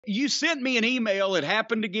You sent me an email. It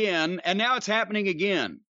happened again, and now it's happening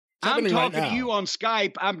again. I'm talking to you on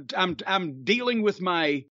Skype. I'm dealing with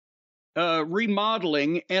my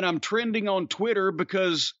remodeling, and I'm trending on Twitter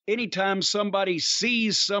because anytime somebody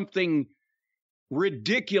sees something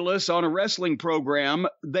ridiculous on a wrestling program,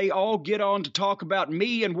 they all get on to talk about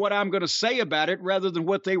me and what I'm going to say about it rather than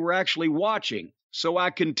what they were actually watching. So I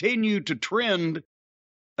continue to trend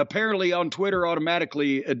apparently on Twitter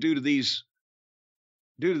automatically due to these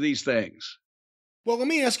things. Well, let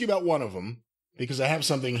me ask you about one of them, because I have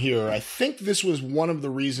something here. I think this was one of the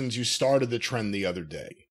reasons you started the trend the other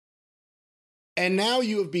day. And now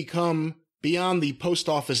you have become beyond the post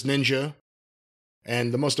office ninja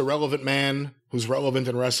and the most irrelevant man who's relevant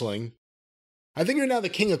in wrestling. I think you're now the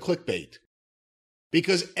king of clickbait,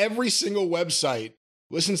 because every single website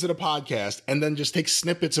listens to the podcast and then just takes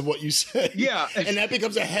snippets of what you say. Yeah. And that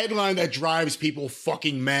becomes a headline that drives people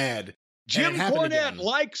fucking mad. Jim Cornette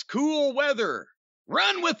likes cool weather.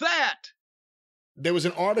 Run with that. There was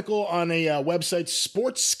an article on a website,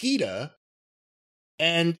 Sportskeeda,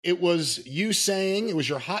 and it was you saying, it was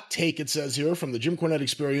your hot take, it says here, from the Jim Cornette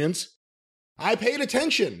Experience. I paid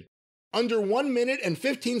attention. Under 1 minute and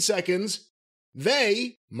 15 seconds,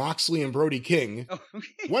 they, Moxley and Brody King,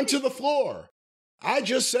 went to the floor. I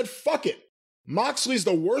just said, fuck it. Moxley's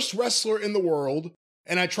the worst wrestler in the world,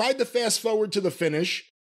 and I tried to fast forward to the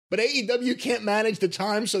finish, but AEW can't manage the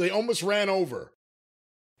time, so they almost ran over.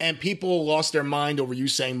 And people lost their mind over you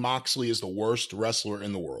saying Moxley is the worst wrestler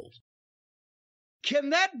in the world.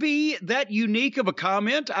 Can that be that unique of a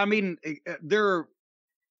comment? I mean, there are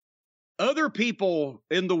other people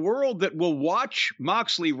in the world that will watch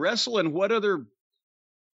Moxley wrestle, and what other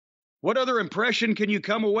impression can you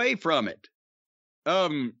come away from it?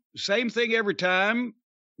 Same thing every time.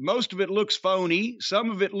 Most of it looks phony.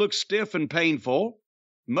 Some of it looks stiff and painful.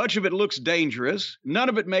 Much of it looks dangerous. None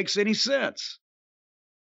of it makes any sense.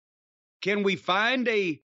 Can we find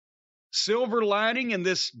a silver lining in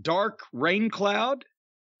this dark rain cloud?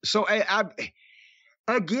 So I'm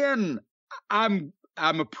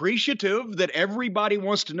appreciative that everybody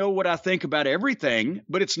wants to know what I think about everything,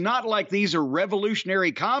 but it's not like these are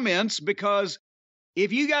revolutionary comments, because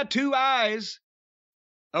if you got two eyes,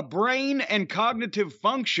 a brain, and cognitive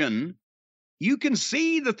function, you can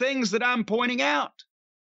see the things that I'm pointing out.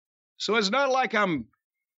 So it's not like I'm,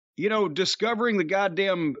 discovering the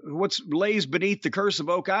goddamn what lays beneath the curse of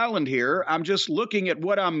Oak Island here. I'm just looking at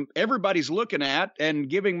what everybody's looking at and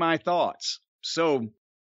giving my thoughts. So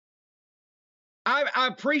I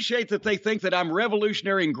appreciate that they think that I'm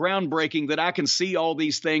revolutionary and groundbreaking, that I can see all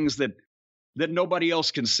these things that nobody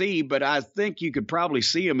else can see, but I think you could probably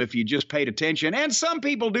see them if you just paid attention. And some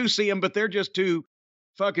people do see them, but they're just too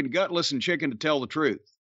fucking gutless and chicken to tell the truth.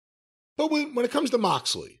 But when it comes to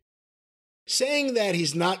Moxley, saying that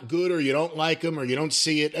he's not good, or you don't like him, or you don't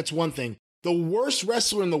see it, that's one thing. The worst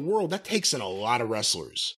wrestler in the world, that takes in a lot of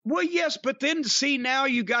wrestlers. Well, yes, but then see, now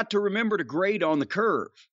you got to remember to grade on the curve,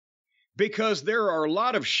 because there are a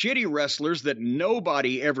lot of shitty wrestlers that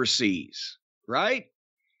nobody ever sees, right?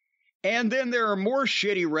 And then there are more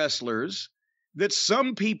shitty wrestlers that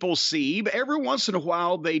some people see. Every once in a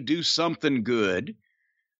while, they do something good.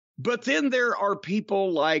 But then there are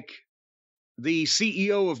people like the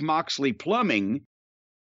CEO of Moxley Plumbing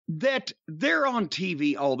that they're on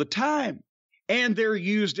TV all the time, and they're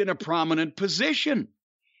used in a prominent position.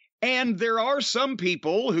 And there are some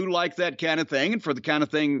people who like that kind of thing, and for the kind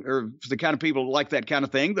of thing, or for the kind of people who like that kind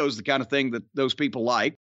of thing, those are the kind of thing that those people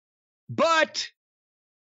like. But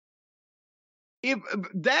if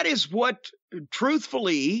that is what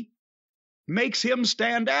truthfully makes him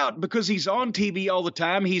stand out, because he's on TV all the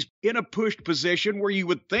time. He's in a pushed position where you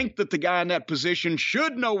would think that the guy in that position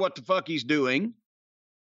should know what the fuck he's doing.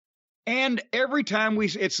 And every time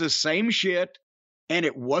it's the same shit, and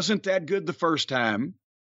it wasn't that good the first time,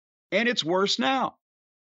 and it's worse now.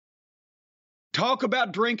 Talk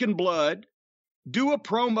about drinking blood. Do a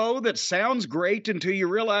promo that sounds great until you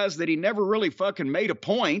realize that he never really fucking made a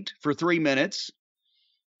point for 3 minutes.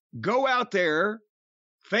 Go out there,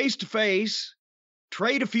 face to face,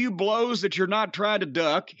 trade a few blows that you're not trying to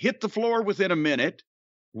duck, hit the floor within a minute,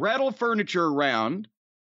 rattle furniture around,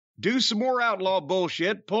 do some more outlaw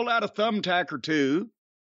bullshit, pull out a thumbtack or two,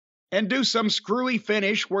 and do some screwy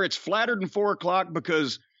finish where it's flatter than 4 o'clock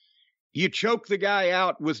because you choke the guy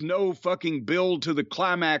out with no fucking build to the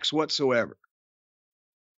climax whatsoever.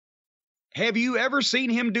 Have you ever seen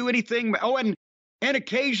him do anything? Oh, and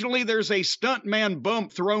occasionally there's a stuntman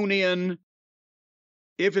bump thrown in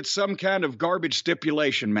if it's some kind of garbage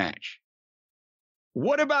stipulation match.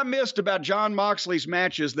 What have I missed about Jon Moxley's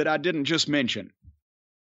matches that I didn't just mention?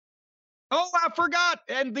 Oh, I forgot.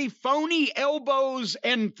 And the phony elbows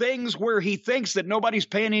and things where he thinks that nobody's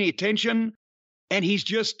paying any attention and he's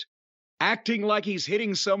just acting like he's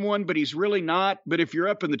hitting someone, but he's really not. But if you're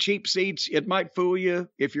up in the cheap seats, it might fool you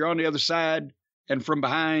if you're on the other side and from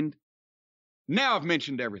behind. Now I've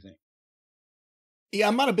mentioned everything. Yeah,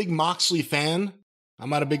 I'm not a big Moxley fan. I'm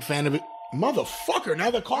not a big fan of it. Motherfucker,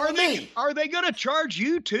 now they're calling me. Are they going to charge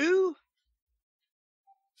you too?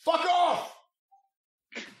 Fuck off!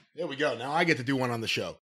 There we go. Now I get to do one on the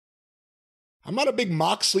show. I'm not a big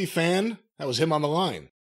Moxley fan. That was him on the line.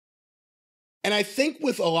 And I think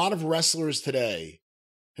with a lot of wrestlers today,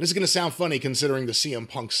 and this is going to sound funny considering the CM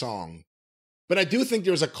Punk song, but I do think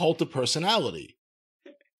there's a cult of personality.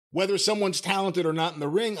 Whether someone's talented or not in the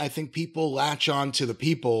ring, I think people latch on to the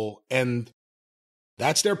people, and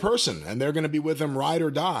that's their person, and they're going to be with them ride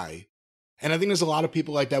or die. And I think there's a lot of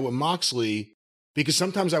people like that with Moxley, because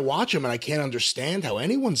sometimes I watch him and I can't understand how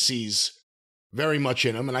anyone sees very much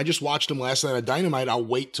in him. And I just watched him last night at Dynamite. I'll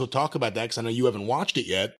wait to talk about that because I know you haven't watched it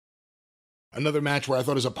yet. Another match where I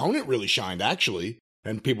thought his opponent really shined, actually.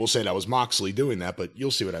 And people say that was Moxley doing that, but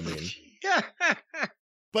you'll see what I mean.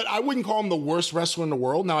 But I wouldn't call him the worst wrestler in the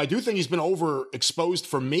world. Now, I do think he's been overexposed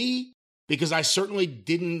for me because I certainly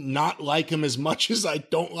didn't not like him as much as I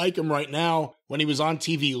don't like him right now when he was on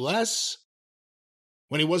TV less.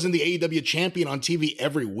 When he wasn't the AEW champion on TV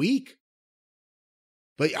every week.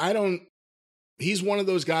 But he's one of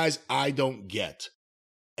those guys I don't get.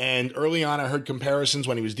 And early on, I heard comparisons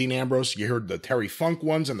when he was Dean Ambrose. You heard the Terry Funk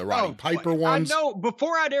ones and the Roddy Piper ones. I know.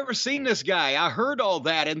 Before I'd ever seen this guy, I heard all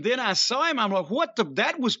that. And then I saw him. I'm like,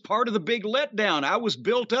 that was part of the big letdown. I was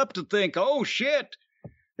built up to think, oh, shit,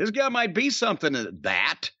 this guy might be something.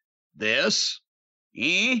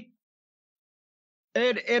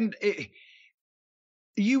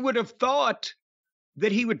 You would have thought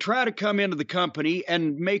that he would try to come into the company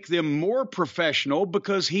and make them more professional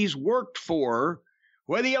because he's worked for,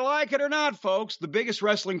 whether you like it or not, folks, the biggest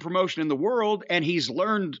wrestling promotion in the world. And he's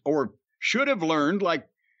learned, or should have learned, like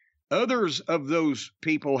others of those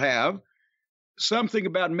people have, something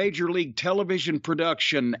about Major League Television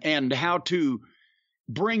production and how to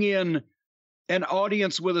bring in an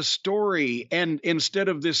audience with a story, and instead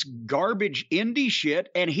of this garbage indie shit.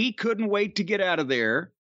 And he couldn't wait to get out of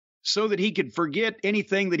there so that he could forget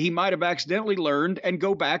anything that he might have accidentally learned and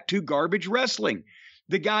go back to garbage wrestling.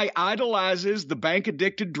 The guy idolizes the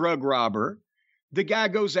bank-addicted drug robber. The guy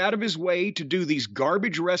goes out of his way to do these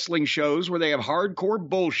garbage wrestling shows where they have hardcore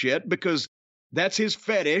bullshit because that's his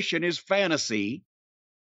fetish and his fantasy.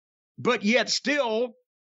 But yet still,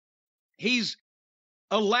 he's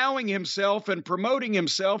allowing himself and promoting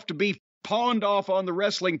himself to be pawned off on the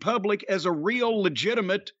wrestling public as a real,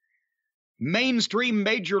 legitimate, mainstream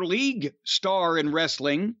major league star in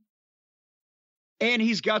wrestling. And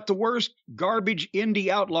he's got the worst garbage indie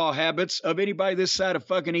outlaw habits of anybody this side of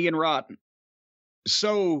fucking Ian Rotten.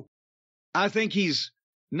 So I think he's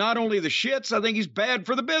not only the shits, I think he's bad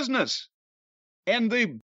for the business. And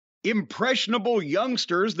the impressionable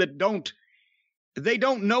youngsters that don't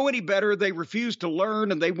know any better, they refuse to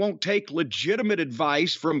learn, and they won't take legitimate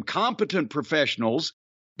advice from competent professionals,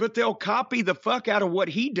 but they'll copy the fuck out of what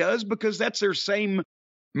he does because that's their same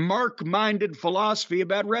mark-minded philosophy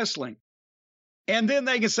about wrestling. And then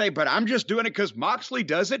they can say, but I'm just doing it because Moxley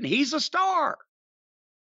does it and he's a star.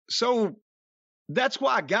 So that's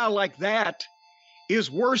why a guy like that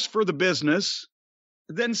is worse for the business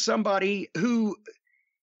than somebody who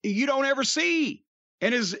you don't ever see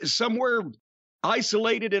and is somewhere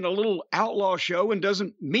isolated in a little outlaw show and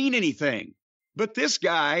doesn't mean anything. But this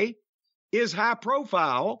guy is high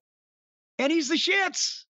profile and he's the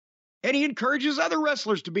shits. And he encourages other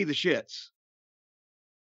wrestlers to be the shits.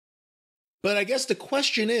 But I guess the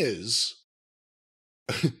question is,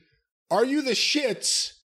 are you the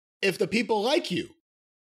shits if the people like you?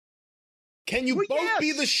 Can you both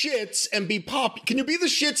be the shits and be Can you be the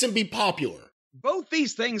shits and be popular? Both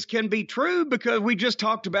these things can be true because we just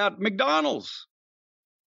talked about McDonald's.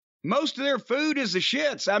 Most of their food is the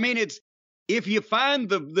shits. I mean, it's if you find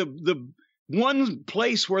the one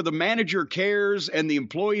place where the manager cares and the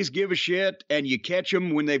employees give a shit and you catch them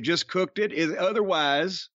when they've just cooked it,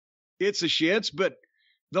 otherwise it's the shits. But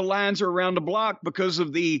the lines are around the block because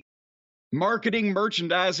of the marketing,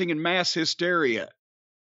 merchandising, and mass hysteria.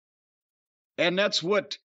 And that's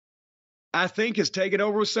what I think has taken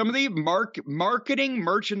over with some of the marketing,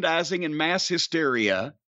 merchandising, and mass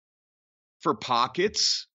hysteria for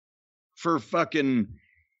Pockets, for fucking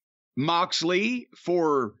Moxley,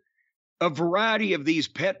 for a variety of these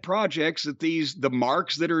pet projects that the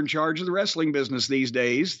marks that are in charge of the wrestling business these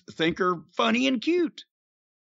days think are funny and cute.